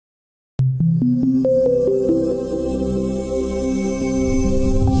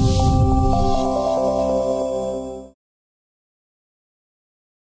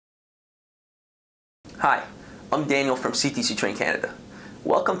Hi, I'm Daniel from CTC TrainCanada.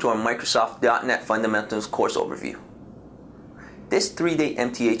 Welcome to our Microsoft .NET Fundamentals course overview. This 3-day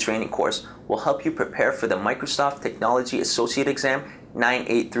MTA training course will help you prepare for the Microsoft Technology Associate Exam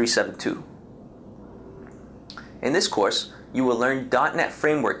 98372. In this course, you will learn .NET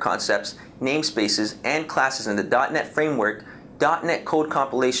Framework concepts, namespaces, and classes in the .NET Framework, .NET Code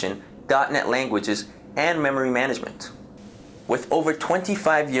Compilation, .NET languages, and memory management. With over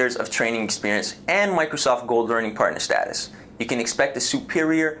 25 years of training experience and Microsoft Gold Learning Partner status, you can expect a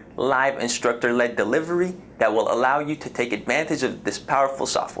superior live instructor-led delivery that will allow you to take advantage of this powerful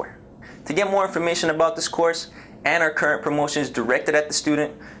software. To get more information about this course and our current promotions directed at the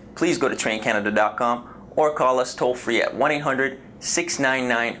student, please go to TrainCanada.com or call us toll-free at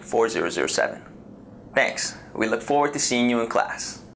 1-800-699-4007. Thanks. We look forward to seeing you in class.